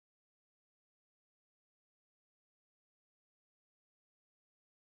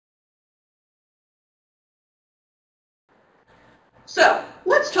So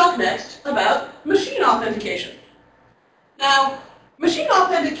let's talk next about machine authentication. Now, machine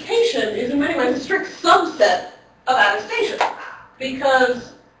authentication is in many ways a strict subset of attestation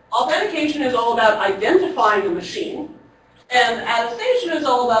because authentication is all about identifying a machine, and attestation is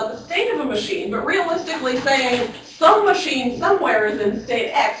all about the state of a machine, but realistically saying some machine somewhere is in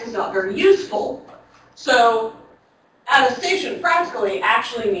state X is not very useful. So attestation practically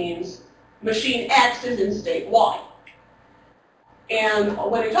actually means machine X is in state Y. And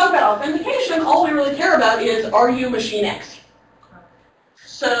when we talk about authentication, all we really care about is, are you machine X?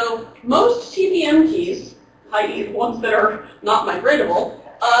 So most TPM keys, i.e. the ones that are not migratable,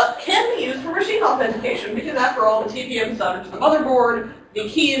 can be used for machine authentication because after all, the TPM is soldered to the motherboard, the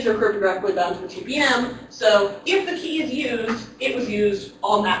keys are cryptographically bound to the TPM, so if the key is used, it was used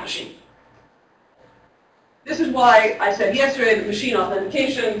on that machine. This is why I said yesterday that machine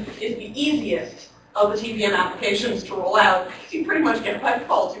authentication is the easiest of the TPM applications to roll out, because you pretty much get it by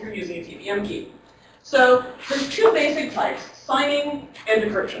default if you're using a TPM key. So there's two basic types, signing and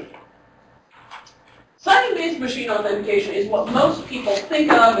decryption. Signing-based machine authentication is what most people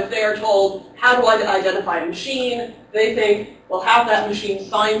think of if they are told, how do I identify a machine? They think, well, have that machine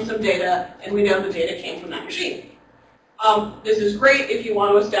sign some data, and we know the data came from that machine. This is great if you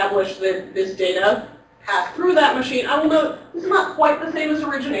want to establish that this data passed through that machine. I will note, this is not quite the same as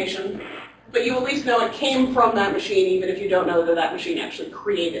origination, but you at least know it came from that machine, even if you don't know that that machine actually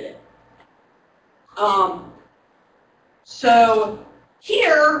created it. So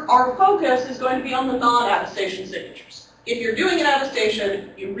here, our focus is going to be on the non-attestation signatures. If you're doing an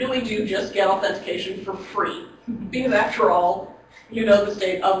attestation, you really do just get authentication for free. Because after all, you know the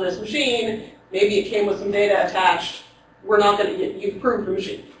state of this machine. Maybe it came with some data attached. We're not going to get, you've proved the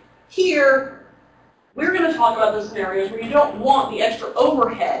machine. Here, we're going to talk about the scenarios where you don't want the extra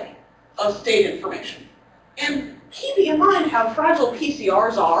overhead of state information. And keeping in mind how fragile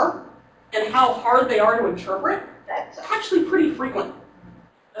PCRs are and how hard they are to interpret, that's actually pretty frequent.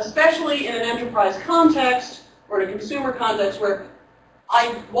 Especially in an enterprise context or in a consumer context where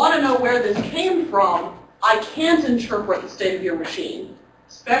I want to know where this came from, I can't interpret the state of your machine,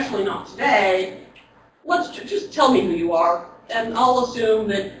 especially not today. Let's just tell me who you are, and I'll assume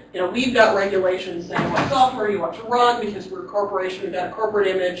that we've got regulations saying what software you want to run because we're a corporation, we've got a corporate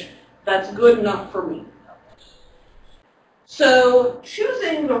image. That's good enough for me. So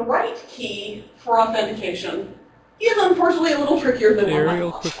choosing the right key for authentication is unfortunately a little trickier than one might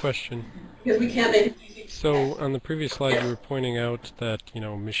Ariel, thought. quick question. Because we can't make it easy. So on the previous slide, you were pointing out that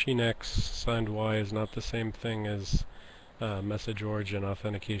machine X signed Y is not the same thing as message origin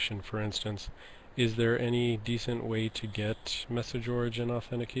authentication, for instance. Is there any decent way to get message origin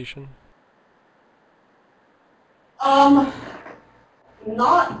authentication?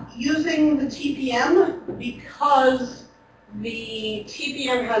 Not using the TPM because the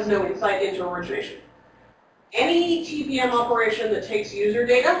TPM has no insight into origination. Any TPM operation that takes user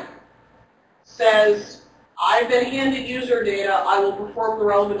data says, I've been handed user data, I will perform the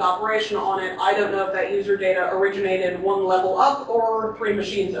relevant operation on it. I don't know if that user data originated one level up or 3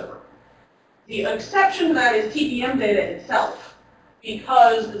 machines over. The exception to that is TPM data itself,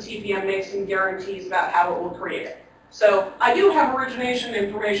 because the TPM makes some guarantees about how it will create it. So I do have origination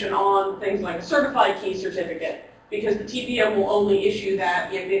information on things like a certified key certificate, because the TPM will only issue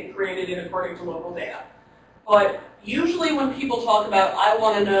that if it created it according to local data. But usually when people talk about, I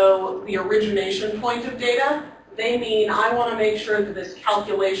want to know the origination point of data, they mean I want to make sure that this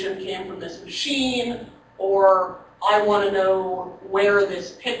calculation came from this machine, or I want to know where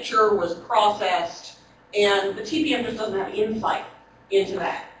this picture was processed, and the TPM just doesn't have insight into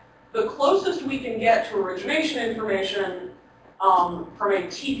that. The closest we can get to origination information from a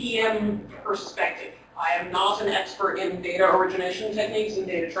TPM perspective, I am not an expert in data origination techniques and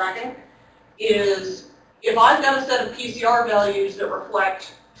data tracking, is if I've got a set of PCR values that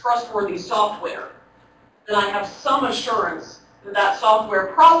reflect trustworthy software, then I have some assurance that that software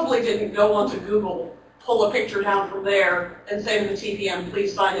probably didn't go onto Google, pull a picture down from there, and say to the TPM,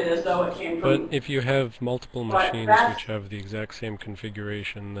 please sign it as though it came from... But if you have multiple machines which have the exact same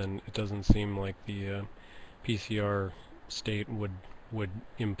configuration, then it doesn't seem like the PCR state would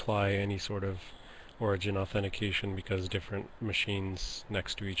imply any sort of origin authentication, because different machines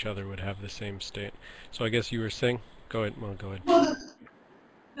next to each other would have the same state. So I guess you were saying? Go ahead. Well, go ahead. Well,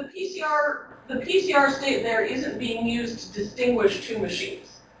 the PCR state there isn't being used to distinguish 2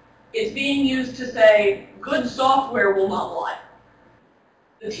 machines. It's being used to say, good software will not lie.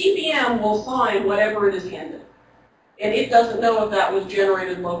 The TPM will sign whatever it is handed. And it doesn't know if that was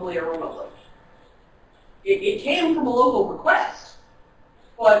generated locally or remotely. It came from a local request,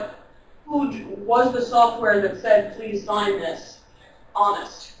 but who was the software that said, please sign this?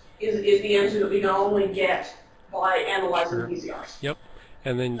 honest is the answer that we can only get by analyzing Sure. PCRs. Yep.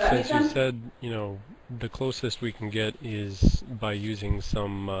 And then Does that make since you sense? said, the closest we can get is by using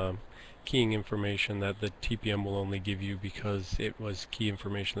some keying information that the TPM will only give you because it was key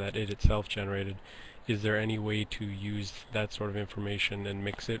information that it itself generated, is there any way to use that sort of information and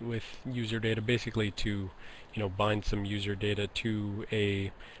mix it with user data, basically to, bind some user data to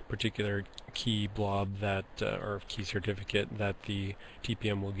a particular key blob that, or key certificate that the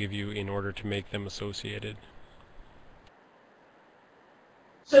TPM will give you in order to make them associated?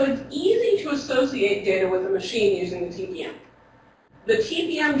 So it's easy to associate data with a machine using the TPM. The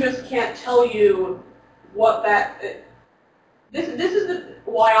TPM just can't tell you what that. This is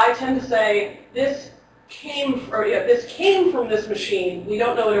why I tend to say this came from this machine. We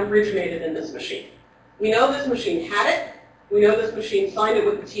don't know it originated in this machine. We know this machine had it. We know this machine signed it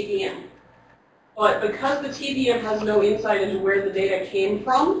with the TPM. But because the TPM has no insight into where the data came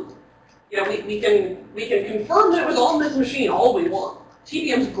from, we can confirm that it was on this machine all we want.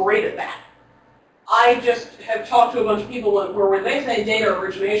 TPM's great at that. I just have talked to a bunch of people where when they say data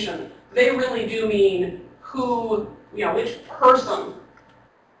origination, they really do mean which person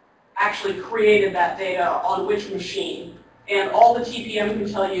actually created that data on which machine. And all the TPM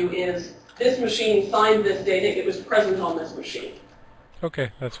can tell you is this machine signed this data, it was present on this machine.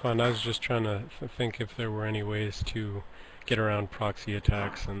 Okay, that's fine. I was just trying to think if there were any ways to get around proxy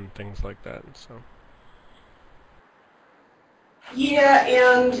attacks and things like that. So. Yeah,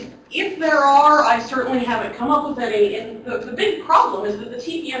 and if there are, I certainly haven't come up with any. And the big problem is that the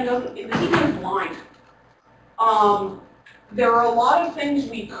TPM is blind. There are a lot of things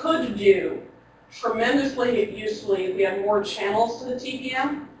we could do tremendously usefully if we had more channels to the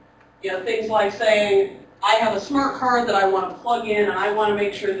TPM. Things like saying, I have a smart card that I want to plug in, and I want to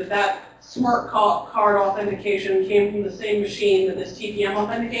make sure that that smart card authentication came from the same machine that this TPM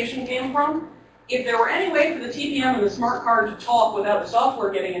authentication came from. If there were any way for the TPM and the smart card to talk without the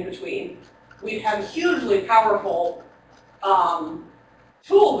software getting in between, we'd have a hugely powerful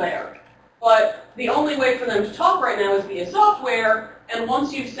tool there. But the only way for them to talk right now is via software, and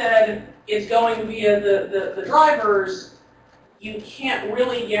once you've said it's going via the drivers, you can't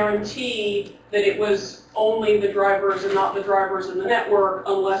really guarantee that it was only the drivers and not the drivers in the network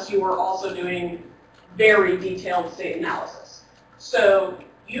unless you are also doing very detailed state analysis. So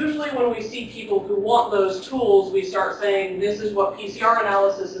usually when we see people who want those tools, we start saying this is what PCR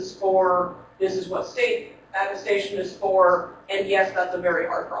analysis is for, this is what state attestation is for, and yes, that's a very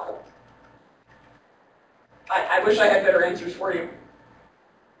hard problem. I wish I had better answers for you.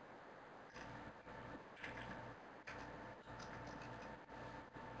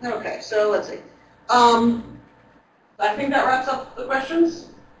 Okay, so let's see. I think that wraps up the questions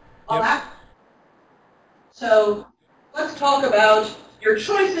on that. So let's talk about your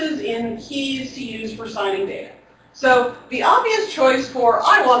choices in keys to use for signing data. So the obvious choice for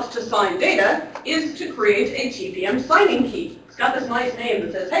I want to sign data is to create a TPM signing key. It's got this nice name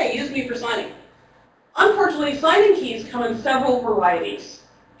that says, hey, use me for signing. Unfortunately, signing keys come in several varieties.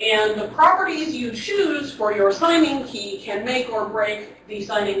 And the properties you choose for your signing key can make or break the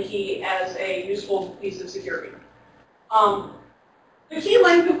signing key as a useful piece of security. The key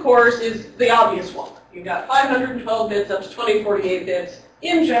length, of course, is the obvious one. You've got 512 bits up to 2048 bits.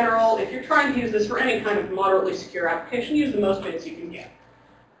 In general, if you're trying to use this for any kind of moderately secure application, use the most bits you can get.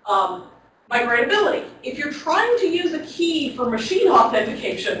 Migratability. If you're trying to use a key for machine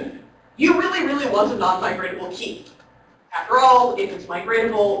authentication, you really, really want a non-migratable key. After all, if it's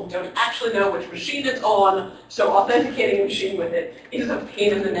migratable, we don't actually know which machine it's on, so authenticating a machine with it is a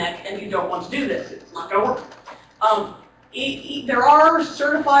pain in the neck, and you don't want to do this. It's not going to work. There are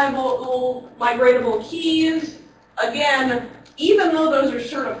certifiable migratable keys. Again, even though those are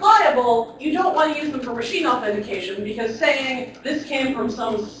certifiable, you don't want to use them for machine authentication because saying this came from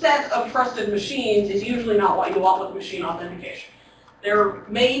some set of trusted machines is usually not what you want with machine authentication. There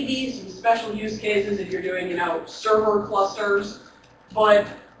may be some special use cases if you're doing, server clusters, but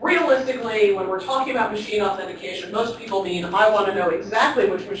realistically, when we're talking about machine authentication, most people mean I want to know exactly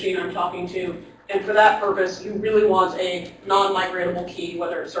which machine I'm talking to, and for that purpose, you really want a non-migratable key,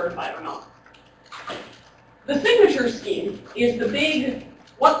 whether it's certified or not. The signature scheme is the big,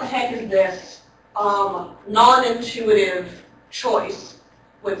 what the heck is this, non-intuitive choice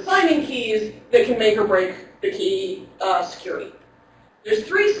with signing keys that can make or break the key security. There's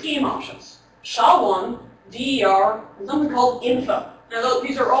 3 scheme options: SHA-1, DER, and something called info. Now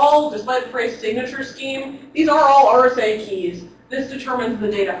these are all, despite the phrase signature scheme, these are all RSA keys. This determines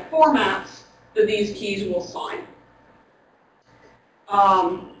the data formats that these keys will sign.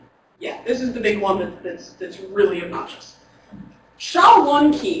 Yeah, this is the big one that's really obnoxious.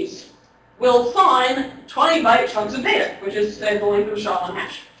 SHA-1 keys will sign 20-byte chunks of data, which is say the length of a SHA-1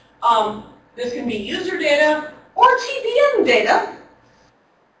 hash. This can be user data or TPM data,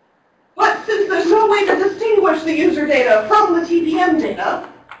 but since there's no way to distinguish the user data from the TPM data,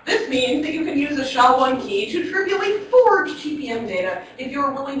 this means that you can use a SHA-1 key to trivially forge TPM data if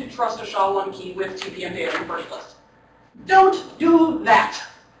you're willing to trust a SHA-1 key with TPM data in the first place. Don't do that.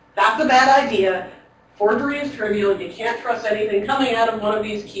 That's a bad idea. Forgery is trivial. You can't trust anything coming out of one of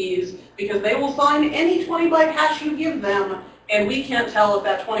these keys because they will sign any 20-byte hash you give them, and we can't tell if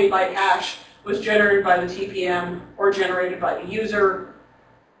that 20-byte hash was generated by the TPM or generated by the user.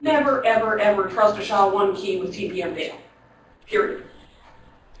 Never, ever, ever trust a SHA-1 key with TPM data. Period.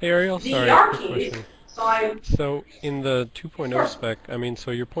 Hey Ariel, sorry, DER quick keys question. sign. So in the 2.0 Sure. spec, I mean, so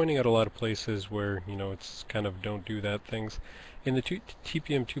you're pointing out a lot of places where, you know, it's kind of don't do that things. In the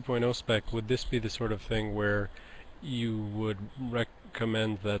TPM 2.0 spec, would this be the sort of thing where you would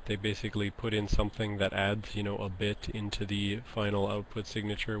recommend that they basically put in something that adds, you know, a bit into the final output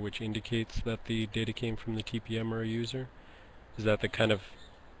signature which indicates that the data came from the TPM or a user? Is that the kind of...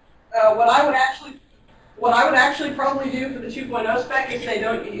 What I would actually probably do for the 2.0 spec is say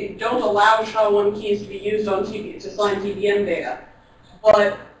don't allow SHA-1 keys to be used on to sign TPM data.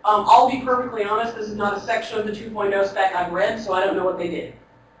 But I'll be perfectly honest, this is not a section of the 2.0 spec I've read, so I don't know what they did.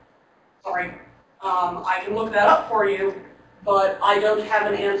 Sorry. I can look that up for you, but I don't have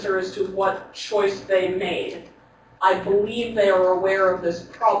an answer as to what choice they made. I believe they are aware of this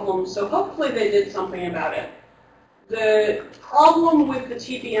problem, so hopefully they did something about it. The problem with the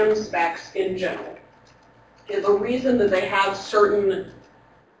TPM specs in general is the reason that they have certain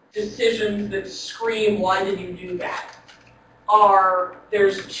decisions that scream, why did you do that, are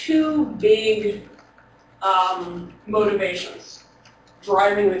there's two big motivations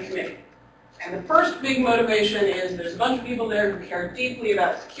driving the committee. And the first big motivation is there's a bunch of people there who care deeply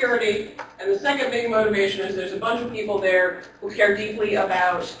about security, and the second big motivation is there's a bunch of people there who care deeply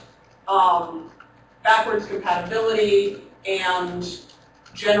about backwards compatibility and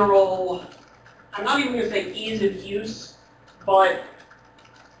general, I'm not even going to say ease of use, but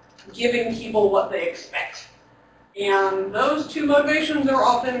giving people what they expect. And those two motivations are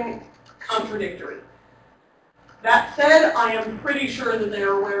often contradictory. That said, I am pretty sure that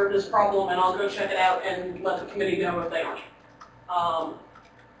they're aware of this problem, and I'll go check it out and let the committee know if they aren't.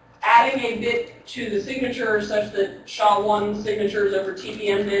 Adding a bit to the signature such that SHA-1 signatures over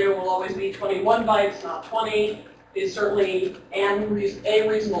TPM data will always be 21 bytes, not 20, is certainly a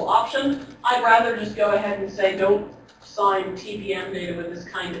reasonable option. I'd rather just go ahead and say don't sign TPM data with this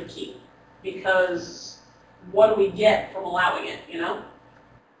kind of key, because what do we get from allowing it, you know?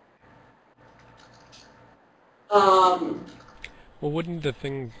 Well, wouldn't the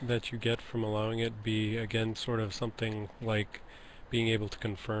thing that you get from allowing it be, again, sort of something like being able to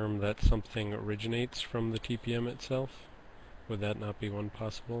confirm that something originates from the TPM itself? Would that not be one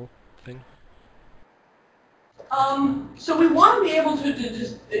possible thing? So we want to be able to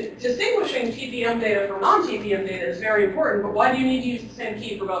distinguishing TPM data from non-TPM data is very important, but why do you need to use the same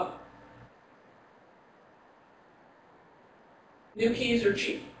key for both? New keys are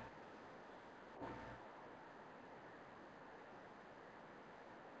cheap.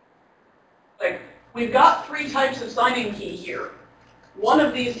 Like, we've got three types of signing key here. One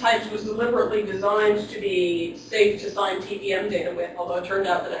of these types was deliberately designed to be safe to sign TPM data with, although it turned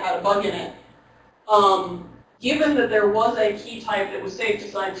out that it had a bug in it. Given that there was a key type that was safe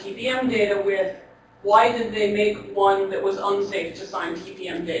to sign TPM data with, why did they make one that was unsafe to sign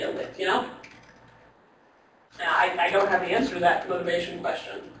TPM data with, you know? Now, I don't have the answer to that motivation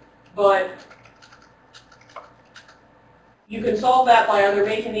question, but you could solve that by either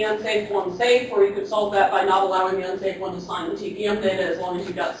making the unsafe one safe, or you could solve that by not allowing the unsafe one to sign the TPM data as long as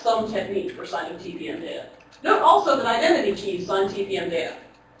you've got some technique for signing TPM data. Note also that identity keys sign TPM data.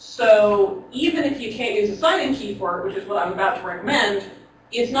 So even if you can't use a signing key for it, which is what I'm about to recommend,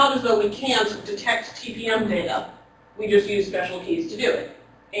 it's not as though we can't detect TPM data. We just use special keys to do it.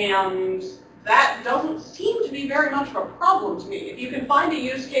 And that doesn't seem to be very much of a problem to me. If you can find a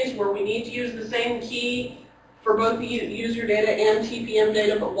use case where we need to use the same key for both the user data and TPM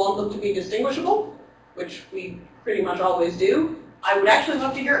data, but want them to be distinguishable, which we pretty much always do, I would actually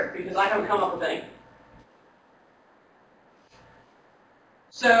love to hear it, because I haven't come up with any.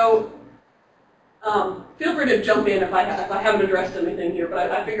 So feel free to jump in if I haven't addressed anything here, but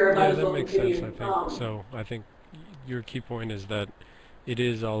I figure I might as well continue. Yeah, that makes sense, I think. So I think your key point is that it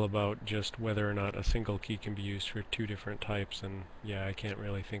is all about just whether or not a single key can be used for two different types, and yeah, I can't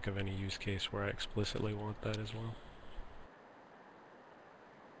really think of any use case where I explicitly want that as well.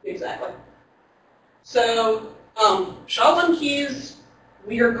 Exactly. So SHA-1 keys,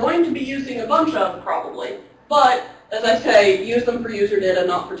 we are going to be using a bunch of, probably. But, as I say, use them for user data,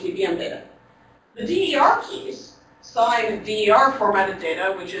 not for TPM data. The DER keys sign DER formatted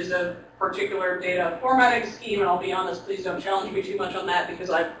data, which is a particular data formatting scheme, and I'll be honest, please don't challenge me too much on that because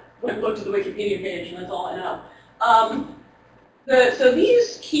I went and looked at the Wikipedia page and that's all I know. So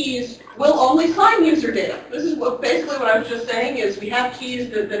these keys will only sign user data. This is basically what I was just saying is we have keys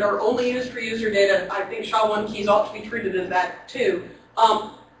that are only used for user data. I think SHA-1 keys ought to be treated as that too.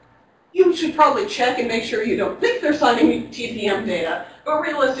 You should probably check and make sure you don't think they're signing TPM data, but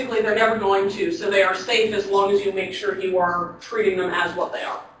realistically they're never going to, so they are safe as long as you make sure you are treating them as what they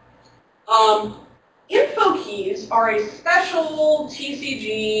are. Info keys are a special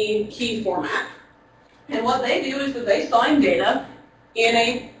TCG key format, and what they do is that they sign data in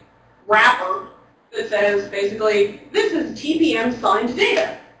a wrapper that says basically, this is TPM signed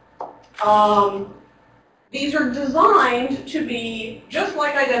data. These are designed to be just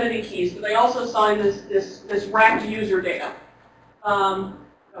like identity keys, but they also sign this wrapped user data.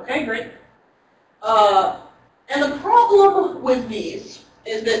 Okay, great. And the problem with these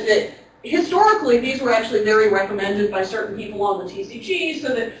is that historically these were actually very recommended by certain people on the TCG,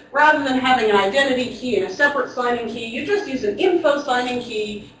 so that rather than having an identity key and a separate signing key, you just use an info signing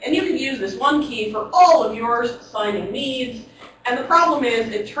key, and you can use this one key for all of your signing needs. And the problem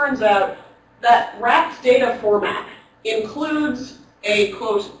is, it turns out that wrapped data format includes a,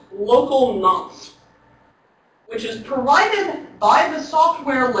 quote, local nonce, which is provided by the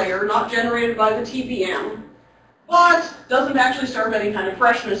software layer, not generated by the TPM, but doesn't actually serve any kind of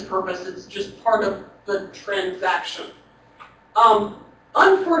freshness purpose. It's just part of the transaction.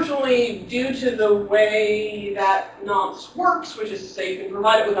 Unfortunately, due to the way that nonce works, which is to say you can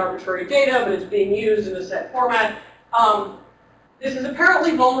provide it with arbitrary data, but it's being used in a set format, this is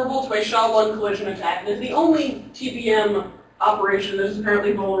apparently vulnerable to a SHA-1 collision attack. It is the only TPM operation that is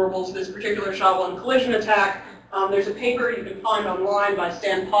apparently vulnerable to this particular SHA-1 collision attack. There's a paper you can find online by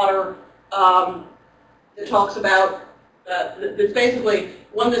Stan Potter that talks about, that's basically,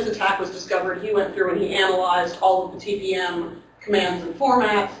 when this attack was discovered, he went through and he analyzed all of the TPM commands and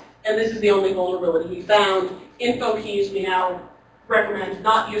formats, and this is the only vulnerability he found. Info keys we now recommend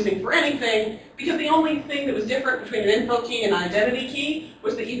not using for anything, because the only thing that was different between an info key and an identity key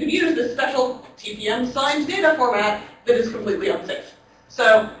was that you could use this special TPM signed data format that is completely unsafe.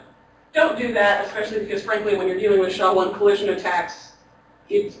 So don't do that, especially because, frankly, when you're dealing with SHA-1 collision attacks,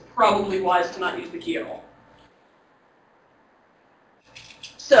 it's probably wise to not use the key at all.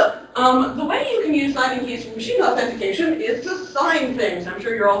 So the way you can use signing keys for machine authentication is to sign things. I'm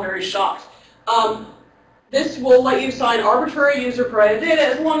sure you're all very shocked. This will let you sign arbitrary user-provided data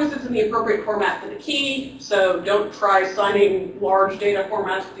as long as it's in the appropriate format for the key. So don't try signing large data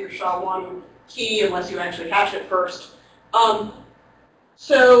formats with your SHA-1 key unless you actually hash it first.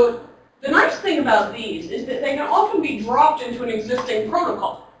 So the nice thing about these is that they can often be dropped into an existing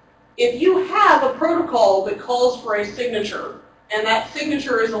protocol. If you have a protocol that calls for a signature, and that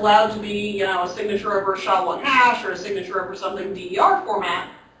signature is allowed to be, a signature over a SHA-1 hash or a signature over something DER format,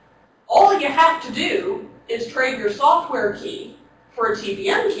 all you have to do is trade your software key for a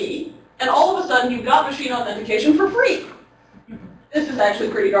TPM key, and all of a sudden you've got machine authentication for free. This is actually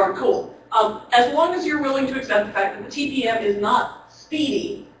pretty darn cool. As long as you're willing to accept the fact that the TPM is not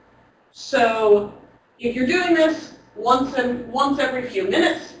speedy. So if you're doing this once every few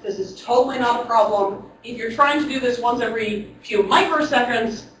minutes, this is totally not a problem. If you're trying to do this once every few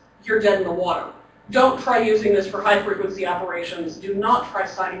microseconds, you're dead in the water. Don't try using this for high-frequency operations. Do not try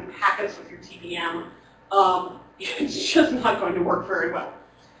signing packets with your TPM. It's just not going to work very well.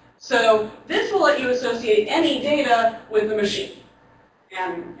 So this will let you associate any data with the machine.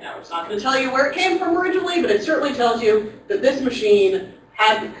 And it's not going to tell you where it came from originally, but it certainly tells you that this machine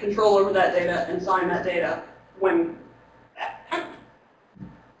had control over that data and signed that data when that happened.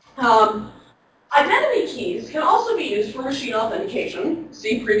 Identity keys can also be used for machine authentication.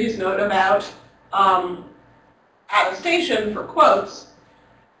 See previous note about attestation for quotes.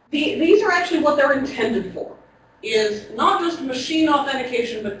 These are actually what they're intended for, is not just machine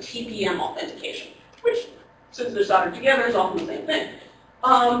authentication, but TPM authentication, which, since they're soldered together, is often the same thing.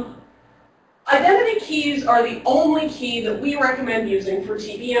 Identity keys are the only key that we recommend using for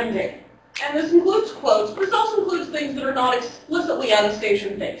TPM data. And this includes quotes, but this also includes things that are not explicitly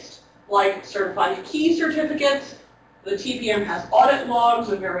attestation-based, like certified key certificates. The TPM has audit logs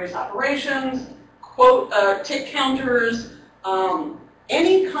of various operations, tick counters,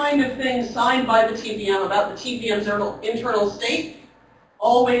 any kind of thing signed by the TPM about the TPM's internal state,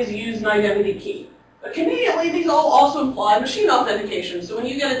 always use an identity key. But conveniently, these all also imply machine authentication. So when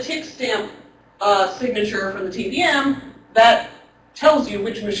you get a tick stamp signature from the TPM that tells you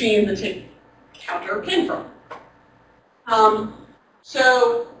which machine the tick counter came from.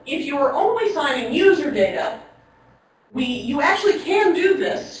 So if you are only signing user data, you actually can do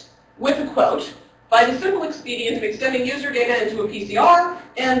this with a quote by the simple expedient of extending user data into a PCR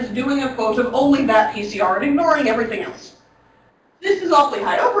and doing a quote of only that PCR and ignoring everything else. This is awfully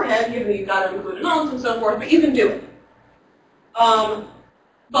high overhead, given that you've got to include a nonce and so forth, but you can do it.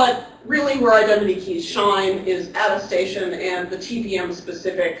 But really where identity keys shine is attestation and the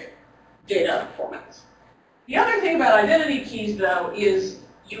TPM-specific data formats. The other thing about identity keys, though, is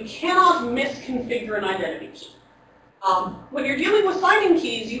you cannot misconfigure an identity key. When you're dealing with signing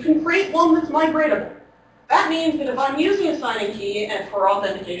keys, you can create one that's migratable. That means that if I'm using a signing key and for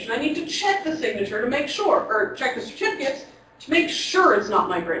authentication, I need to check the signature to make sure, or check the certificates to make sure it's not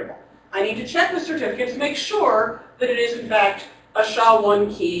migratable. I need to check the certificate to make sure that it is, in fact, a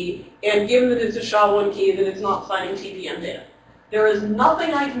SHA-1 key, and given that it's a SHA-1 key, that it's not signing TPM data. There is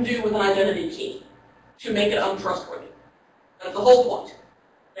nothing I can do with an identity key to make it untrustworthy. That's the whole point.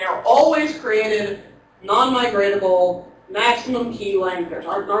 They are always created non-migratable, maximum key length. There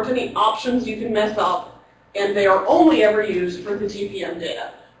aren't any options you can mess up, and they are only ever used for the TPM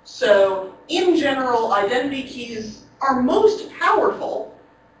data. So, in general, identity keys are most powerful,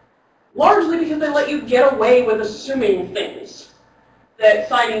 largely because they let you get away with assuming things that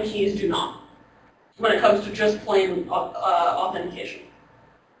signing keys do not, when it comes to just plain authentication.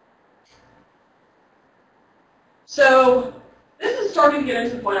 So this is starting to get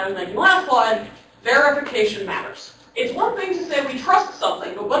into the point I was making last slide. Verification matters. It's one thing to say we trust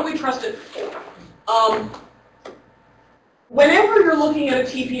something, but what do we trust it for? Whenever you're looking at a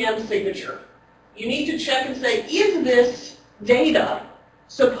TPM signature, you need to check and say, is this data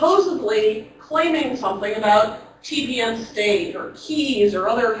supposedly claiming something about TPM state or keys or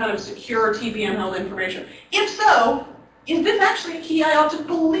other kind of secure TPM held information? If so, is this actually a key I ought to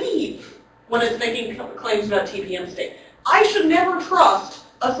believe when it's making claims about TPM state? I should never trust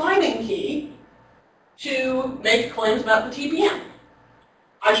a signing key to make claims about the TPM.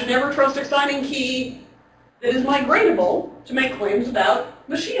 I should never trust a signing key that is migratable to make claims about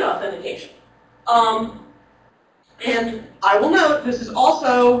machine authentication. And I will note, this is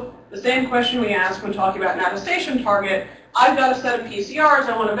also the same question we ask when talking about an attestation target. I've got a set of PCRs,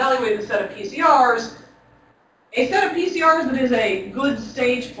 I want to evaluate the set of PCRs. A set of PCRs that is a good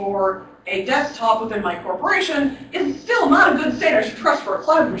state for a desktop within my corporation is still not a good state I should trust for a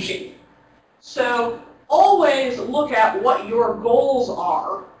cloud machine. So always look at what your goals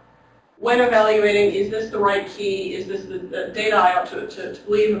are when evaluating, is this the right key, is this the data I ought to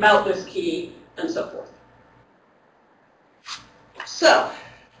believe about this key, and so forth. So,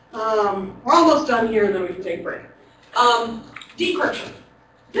 we're almost done here, and then we can take a break. Decryption.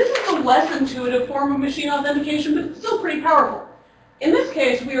 This is a less intuitive form of machine authentication, but it's still pretty powerful. In this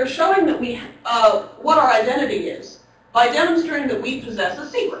case, we are showing that what our identity is by demonstrating that we possess a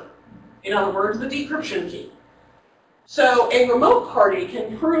secret. In other words, the decryption key. So a remote party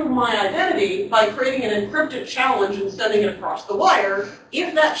can prove my identity by creating an encrypted challenge and sending it across the wire.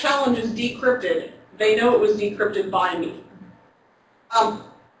 If that challenge is decrypted, they know it was decrypted by me.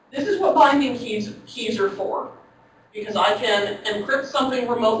 This is what binding keys are for, because I can encrypt something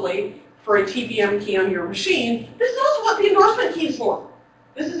remotely for a TPM key on your machine. This is also what the endorsement key is for.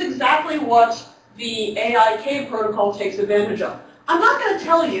 This is exactly what the AIK protocol takes advantage of. I'm not going to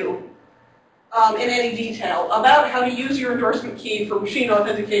tell you in any detail about how to use your endorsement key for machine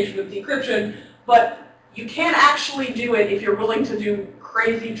authentication with decryption, but you can actually do it if you're willing to do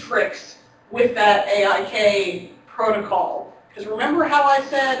crazy tricks with that AIK protocol. Because remember how I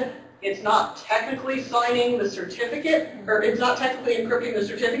said it's not technically signing the certificate, or it's not technically encrypting the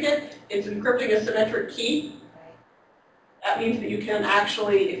certificate, it's encrypting a symmetric key? That means that you can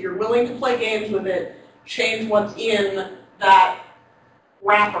actually, if you're willing to play games with it, change what's in that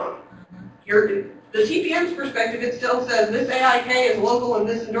wrapper. The TPM's perspective, it still says this AIK is local and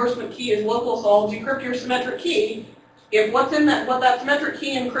this endorsement key is local, so I'll decrypt your symmetric key. If what that symmetric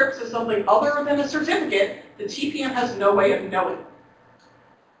key encrypts is something other than a certificate, the TPM has no way of knowing.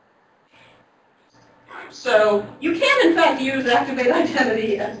 So you can, in fact, use Activate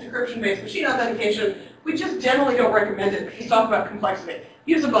Identity as decryption-based machine authentication. We just generally don't recommend it because we talk about complexity.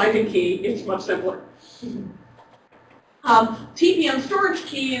 Use a binding key. It's much simpler. TPM storage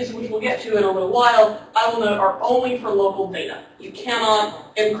keys, which we'll get to in a little while, I will note are only for local data. You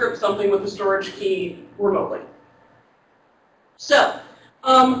cannot encrypt something with a storage key remotely. So,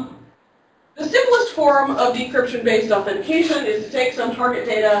 the simplest form of decryption-based authentication is to take some target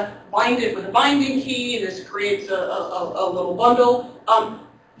data, bind it with a binding key. This creates a little bundle.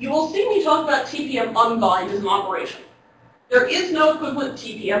 you will see me talk about TPM unbind as an operation. There is no equivalent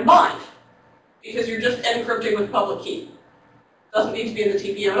TPM bind, because you're just encrypting with public key. Doesn't need to be in the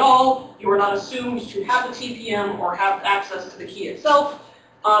TPM at all. You are not assumed to have the TPM or have access to the key itself.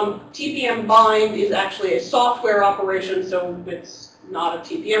 TPM bind is actually a software operation, so it's not a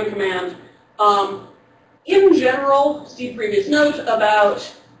TPM command. In general, see previous note about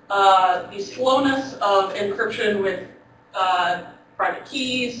the slowness of encryption with private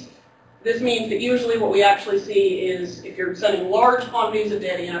keys. This means that usually what we actually see is if you're sending large quantities of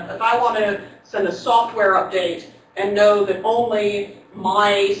data, if I want to send a software update and know that only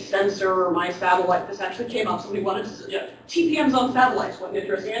my sensor or my satellite, this actually came up, somebody wanted to, TPMs on satellites, what an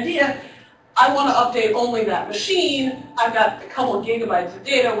interesting idea. I want to update only that machine. I've got a couple of gigabytes of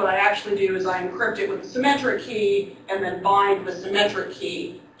data. What I actually do is I encrypt it with a symmetric key and then bind the symmetric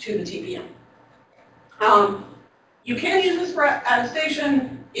key to the TPM. You can use this for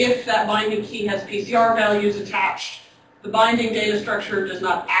attestation if that binding key has PCR values attached. The binding data structure does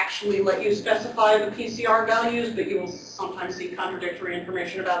not actually let you specify the PCR values, but you will sometimes see contradictory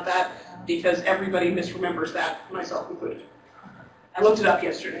information about that because everybody misremembers that, myself included. I looked it up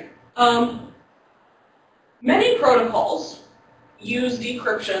yesterday. Many protocols use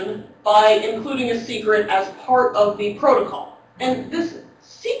decryption by including a secret as part of the protocol. And this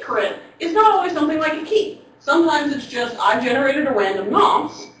secret is not always something like a key. Sometimes it's just, I've generated a random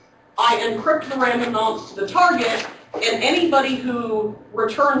nonce, I encrypt the random nonce to the target, and anybody who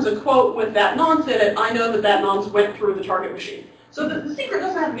returns a quote with that nonce in it, I know that that nonce went through the target machine. So the secret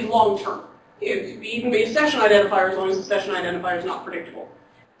doesn't have to be long-term. It could even be a session identifier as long as the session identifier is not predictable.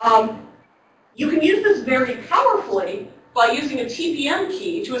 You can use this very powerfully by using a TPM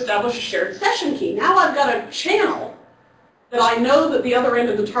key to establish a shared session key. Now I've got a channel that I know that the other end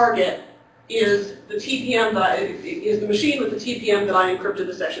of the target is the TPM is the machine with the TPM that I encrypted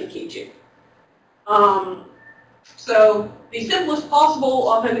the session key to. So the simplest possible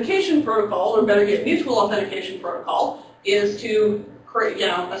authentication protocol, or better yet, mutual authentication protocol, is to create,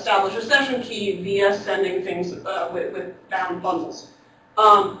 establish a session key via sending things with bound bundles.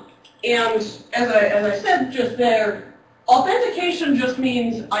 And as I said just there, authentication just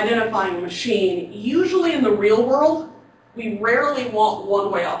means identifying a machine. Usually in the real world, we rarely want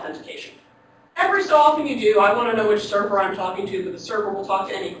one-way authentication. Every so often you do, I want to know which server I'm talking to, but the server will talk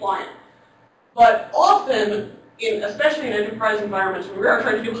to any client. But often, especially in enterprise environments where we are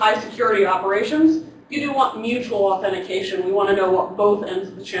trying to do high security operations, you do want mutual authentication. We want to know what both ends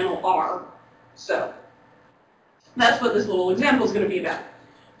of the channel are. So that's what this little example is going to be about.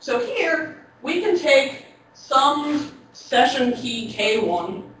 So here, we can take some session key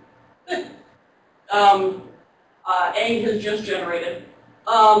K1 that A has just generated,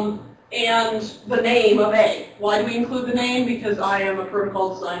 and the name of A. Why do we include the name? Because I am a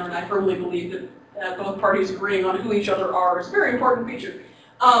protocol designer, and I firmly believe that both parties agreeing on who each other are is a very important feature.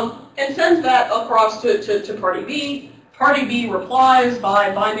 And sends that across to party B. Party B replies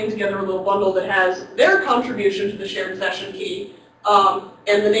by binding together a little bundle that has their contribution to the shared session key,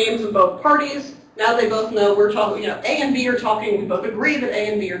 and the names of both parties. Now they both know we're talking, A and B are talking, we both agree that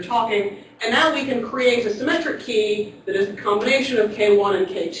A and B are talking, and now we can create a symmetric key that is a combination of K1 and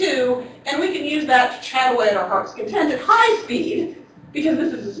K2, and we can use that to chat away at our heart's content at high speed, because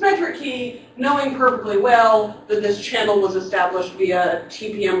this is a symmetric key, knowing perfectly well that this channel was established via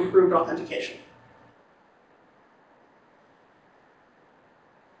TPM-approved authentication.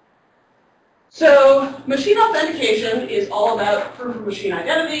 So machine authentication is all about proof of machine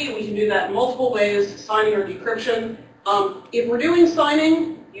identity. We can do that in multiple ways, signing or decryption. If we're doing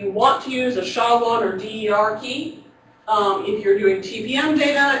signing, you want to use a SHA-1 or DER key. If you're doing TPM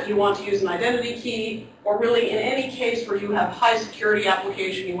data, you want to use an identity key. Or really, in any case where you have high security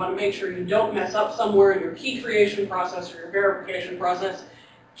application, you want to make sure you don't mess up somewhere in your key creation process or your verification process.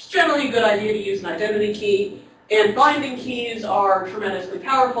 It's generally a good idea to use an identity key. And binding keys are tremendously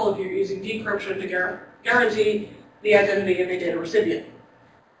powerful if you're using decryption to guarantee the identity of a data recipient.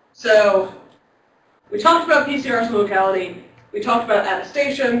 So we talked about PCR's locality, we talked about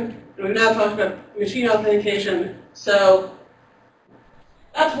attestation, and we've now talked about machine authentication. So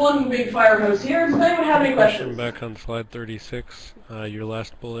that's one big fire hose here. Does anyone have any questions? Back on slide 36, your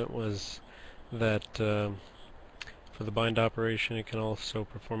last bullet was that for the bind operation, it can also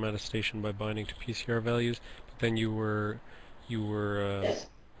perform attestation by binding to PCR values. Then you were Yes.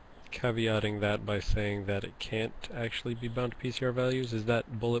 caveating that by saying that it can't actually be bound to PCR values. Is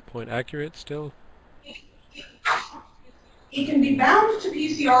that bullet point accurate still? It can be bound to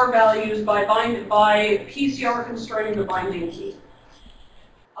PCR values by PCR constraining the binding key.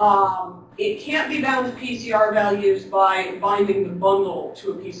 It can't be bound to PCR values by binding the bundle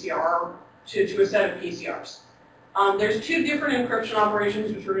to a PCR, to a set of PCRs. There's two different encryption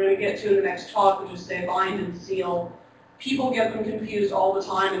operations, which we're going to get to in the next talk, which is say bind and seal. People get them confused all the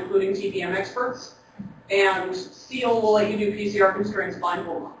time, including TPM experts. And seal will let you do PCR constraints, bind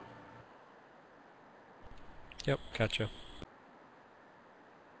will not. Yep, gotcha.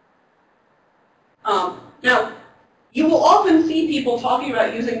 Now, you will often see people talking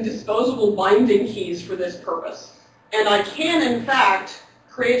about using disposable binding keys for this purpose. And I can, in fact,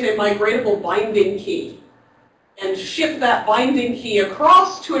 create a migratable binding key and ship that binding key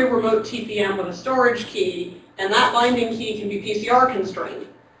across to a remote TPM with a storage key, and that binding key can be PCR constrained.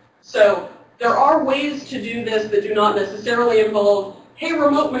 So there are ways to do this that do not necessarily involve, hey,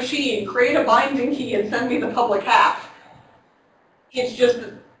 remote machine, create a binding key and send me the public half. It's just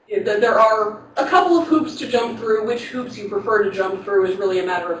that there are a couple of hoops to jump through. Which hoops you prefer to jump through is really a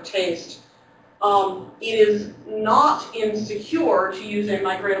matter of taste. It is not insecure to use a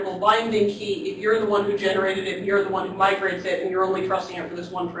migratable binding key if you're the one who generated it, and you're the one who migrates it, and you're only trusting it for this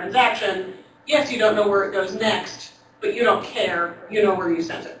one transaction. Yes, you don't know where it goes next, but you don't care. You know where you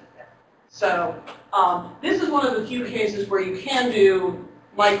sent it. So this is one of the few cases where you can do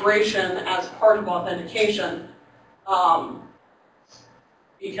migration as part of authentication,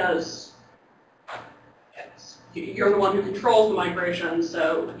 because you're the one who controls the migration,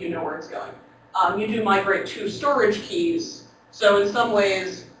 so you know where it's going. You do migrate two storage keys, so in some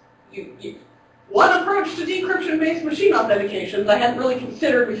ways, one approach to decryption-based machine authentications I hadn't really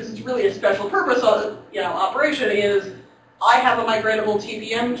considered because it's really a special purpose operation is I have a migratable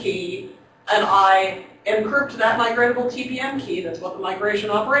TPM key, and I encrypt that migratable TPM key, that's what the migration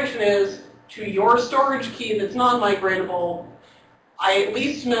operation is, to your storage key that's non-migratable. I at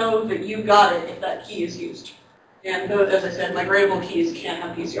least know that you got it if that key is used. And as I said, migratable keys can't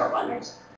have PCR bindings.